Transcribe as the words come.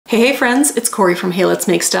Hey friends, it's Corey from Hey Let's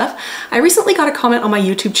Make Stuff. I recently got a comment on my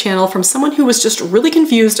YouTube channel from someone who was just really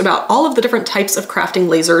confused about all of the different types of crafting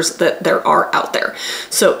lasers that there are out there.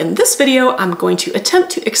 So in this video, I'm going to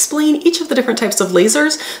attempt to explain each of the different types of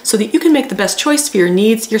lasers so that you can make the best choice for your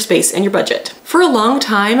needs, your space, and your budget. For a long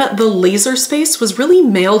time, the laser space was really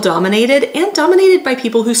male dominated and dominated by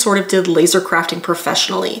people who sort of did laser crafting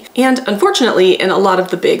professionally. And unfortunately, in a lot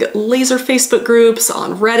of the big laser Facebook groups,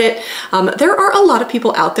 on Reddit, there are a lot of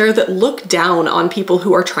people out there that look down on people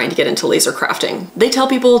who are trying to get into laser crafting. They tell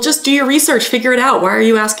people, just do your research, figure it out, why are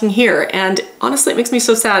you asking here? And honestly, it makes me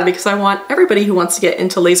so sad because I want everybody who wants to get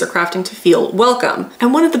into laser crafting to feel welcome.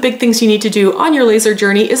 And one of the big things you need to do on your laser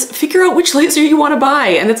journey is figure out which laser you want to buy.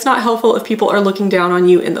 And it's not helpful if people are looking down on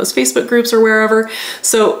you in those Facebook groups or wherever.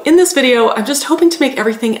 So in this video, I'm just hoping to make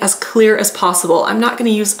everything as clear as possible. I'm not going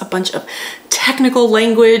to use a bunch of technical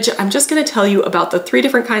language. I'm just going to tell you about the 3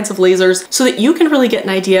 different kinds of lasers so that you can really get an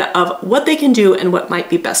idea of what they can do and what might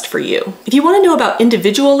be best for you. If you want to know about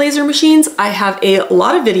individual laser machines, I have a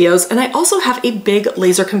lot of videos and I also have a big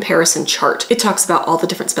laser comparison chart. It talks about all the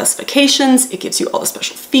different specifications, it gives you all the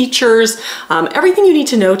special features, everything you need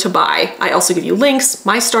to know to buy. I also give you links,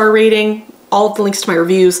 my star rating, all of the links to my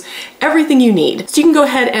reviews, everything you need. So you can go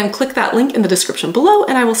ahead and click that link in the description below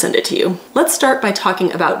and I will send it to you. Let's start by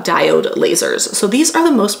talking about diode lasers. So these are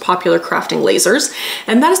the most popular crafting lasers,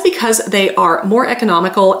 and that is because they are more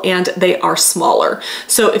economical and they are smaller.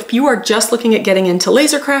 So if you are just looking at getting into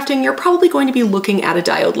laser crafting, you're probably going to be looking at a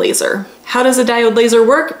diode laser. How does a diode laser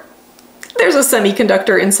work? There's a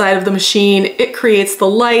semiconductor inside of the machine. It creates the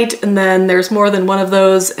light, and then there's more than one of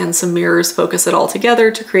those, and some mirrors focus it all together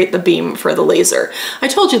to create the beam for the laser. I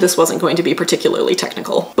told you this wasn't going to be particularly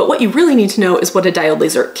technical, but what you really need to know is what a diode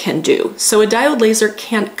laser can do. So a diode laser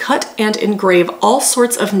can cut and engrave all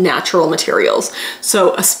sorts of natural materials,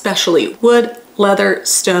 so especially wood, leather,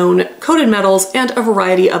 stone, coated metals, and a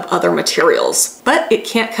variety of other materials. But it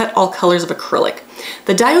can't cut all colors of acrylic.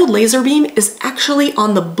 The diode laser beam is actually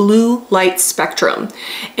on the blue light spectrum.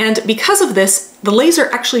 And because of this, the laser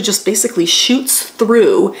actually just basically shoots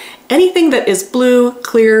through anything that is blue,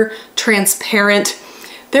 clear, transparent.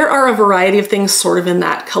 There are a variety of things sort of in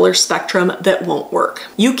that color spectrum that won't work.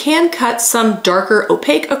 You can cut some darker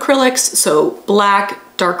opaque acrylics, so black,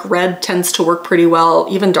 dark red tends to work pretty well,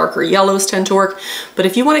 even darker yellows tend to work. But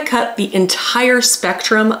if you want to cut the entire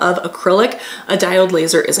spectrum of acrylic, a diode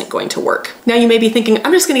laser isn't going to work. Now you may be thinking,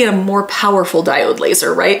 I'm just going to get a more powerful diode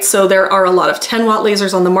laser, right? So there are a lot of 10-watt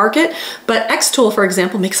lasers on the market, but Xtool, for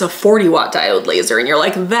example, makes a 40-watt diode laser, and you're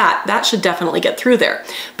like, that should definitely get through there.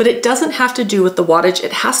 But it doesn't have to do with the wattage,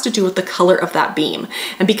 it has to do with the color of that beam.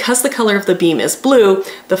 And because the color of the beam is blue,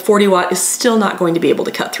 the 40-watt is still not going to be able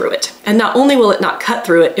to cut through it. And not only will it not cut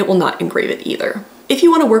through it, it will not engrave it either. If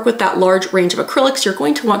you want to work with that large range of acrylics, you're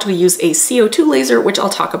going to want to use a CO2 laser, which I'll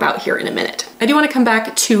talk about here in a minute. I do want to come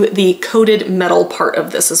back to the coated metal part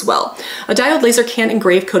of this as well. A diode laser can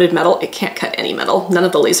engrave coated metal. It can't cut any metal. None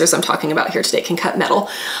of the lasers I'm talking about here today can cut metal,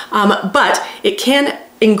 but it can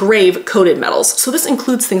engrave coated metals. So this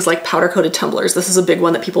includes things like powder coated tumblers. This is a big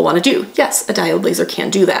one that people want to do. Yes, a diode laser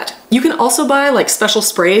can do that. You can also buy like special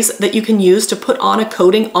sprays that you can use to put on a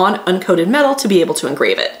coating on uncoated metal to be able to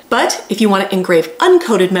engrave it. But if you want to engrave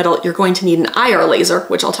uncoated metal, you're going to need an IR laser,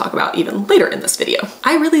 which I'll talk about even later in this video.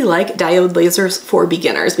 I really like diode lasers for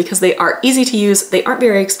beginners because they are easy to use, they aren't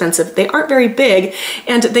very expensive, they aren't very big,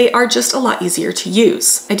 and they are just a lot easier to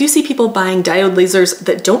use. I do see people buying diode lasers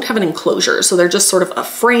that don't have an enclosure, so they're just sort of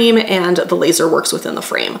a frame and the laser works within the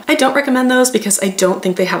frame. I don't recommend those because I don't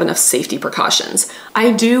think they have enough safety precautions.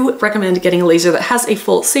 I do recommend getting a laser that has a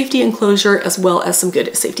full safety enclosure as well as some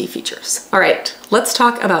good safety features. All right, let's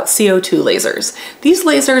talk about CO2 lasers. These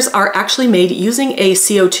lasers are actually made using a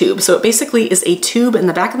CO tube. So it basically is a tube in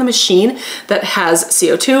the back of the machine that has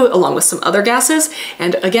CO2 along with some other gases.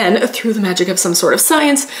 And again, through the magic of some sort of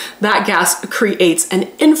science, that gas creates an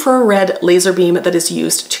infrared laser beam that is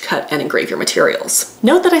used to cut and engrave your materials.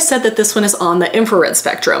 Note that I said that this one is on the infrared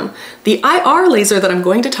spectrum. The IR laser that I'm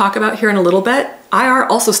going to talk about here in a little bit, IR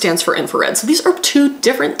also stands for infrared. So these are 2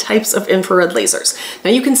 different types of infrared lasers. Now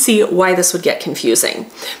you can see why this would get confusing,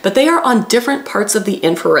 but they are on different parts of the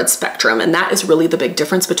infrared spectrum, and that is really the big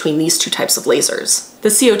difference between these 2 types of lasers. The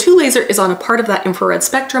CO2 laser is on a part of that infrared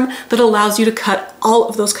spectrum that allows you to cut all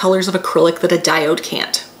of those colors of acrylic that a diode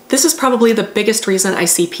can't. This is probably the biggest reason I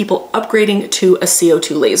see people upgrading to a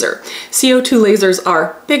CO2 laser. CO2 lasers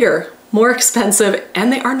are bigger, more expensive,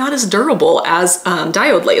 and they are not as durable as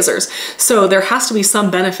diode lasers. So there has to be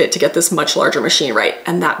some benefit to get this much larger machine right,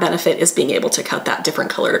 and that benefit is being able to cut that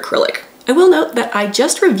different colored acrylic. I will note that I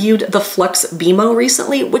just reviewed the Flux BMO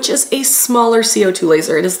recently, which is a smaller CO2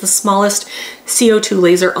 laser. It is the smallest CO2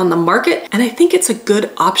 laser on the market, and I think it's a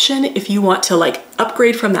good option if you want to like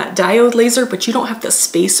upgrade from that diode laser, but you don't have the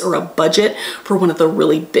space or a budget for one of the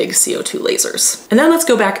really big CO2 lasers. And then let's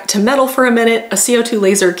go back to metal for a minute. A CO2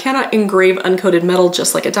 laser cannot engrave uncoated metal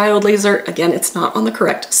just like a diode laser. Again, it's not on the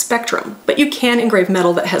correct spectrum, but you can engrave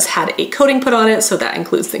metal that has had a coating put on it, so that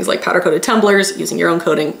includes things like powder-coated tumblers, using your own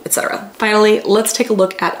coating, etc. Finally, let's take a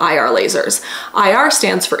look at IR lasers. IR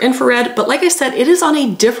stands for infrared, but like I said, it is on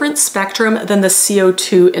a different spectrum than the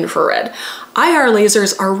CO2 infrared. IR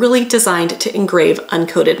lasers are really designed to engrave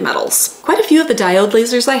uncoated metals. Quite a few of the diode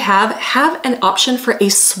lasers I have an option for a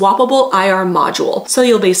swappable IR module. So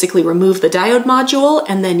you'll basically remove the diode module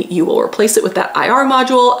and then you will replace it with that IR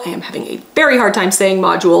module. I am having a very hard time saying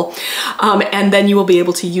module. And then you will be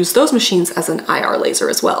able to use those machines as an IR laser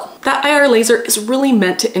as well. That IR laser is really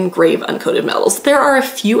meant to engrave uncoated metals. There are a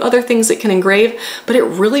few other things it can engrave, but it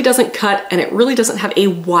really doesn't cut and it really doesn't have a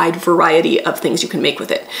wide variety of things you can make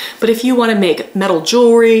with it. But if you want to make metal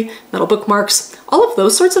jewelry, metal bookmarks, all of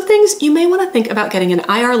those sorts of things, you may want to think about getting an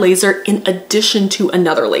IR laser in addition to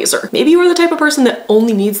another laser. Maybe you are the type of person that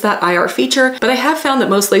only needs that IR feature, but I have found that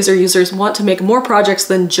most laser users want to make more projects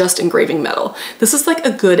than just engraving metal. This is like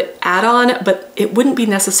a good add-on, but it wouldn't be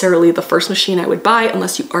necessarily the first machine I would buy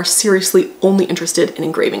unless you are seriously only interested in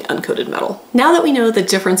engraving uncoated metal. Now that we know the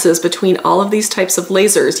differences between all of these types of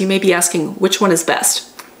lasers, you may be asking which one is best.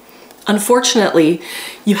 Unfortunately,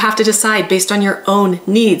 you have to decide based on your own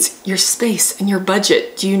needs, your space, and your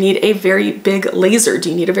budget. Do you need a very big laser? Do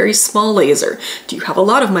you need a very small laser? Do you have a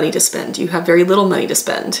lot of money to spend? Do you have very little money to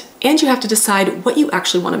spend? And you have to decide what you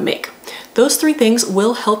actually want to make. Those three things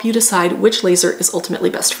will help you decide which laser is ultimately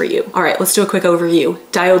best for you. All right, let's do a quick overview.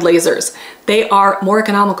 Diode lasers. They are more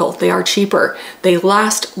economical, they are cheaper, they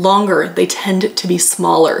last longer, they tend to be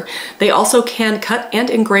smaller. They also can cut and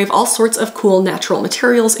engrave all sorts of cool natural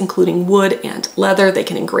materials, including wood and leather. They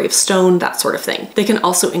can engrave stone, that sort of thing. They can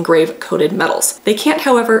also engrave coated metals. They can't,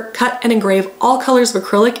 however, cut and engrave all colors of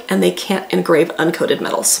acrylic, and they can't engrave uncoated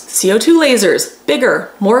metals. CO2 lasers,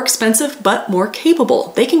 bigger, more expensive, but more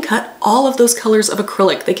capable. They can cut all of those colors of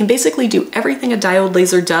acrylic. They can basically do everything a diode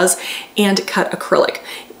laser does and cut acrylic.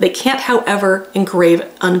 They can't, however, engrave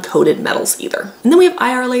uncoated metals either. And then we have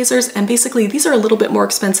IR lasers, and basically these are a little bit more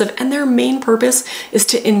expensive, and their main purpose is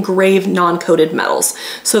to engrave non-coated metals.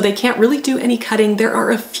 So they can't really do any cutting. There are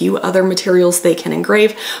a few other materials they can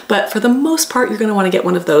engrave, but for the most part, you're gonna wanna get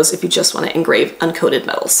one of those if you just wanna engrave uncoated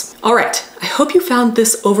metals. All right, I hope you found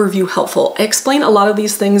this overview helpful. I explain a lot of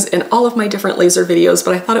these things in all of my different laser videos,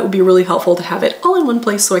 but I thought it would be really helpful to have it all in one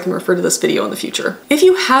place so I can refer to this video in the future. If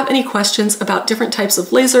you have any questions about different types of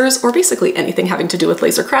lasers, or basically anything having to do with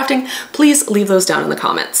laser crafting, please leave those down in the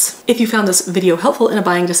comments. If you found this video helpful in a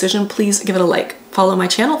buying decision, please give it a like. Follow my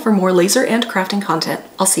channel for more laser and crafting content.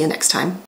 I'll see you next time.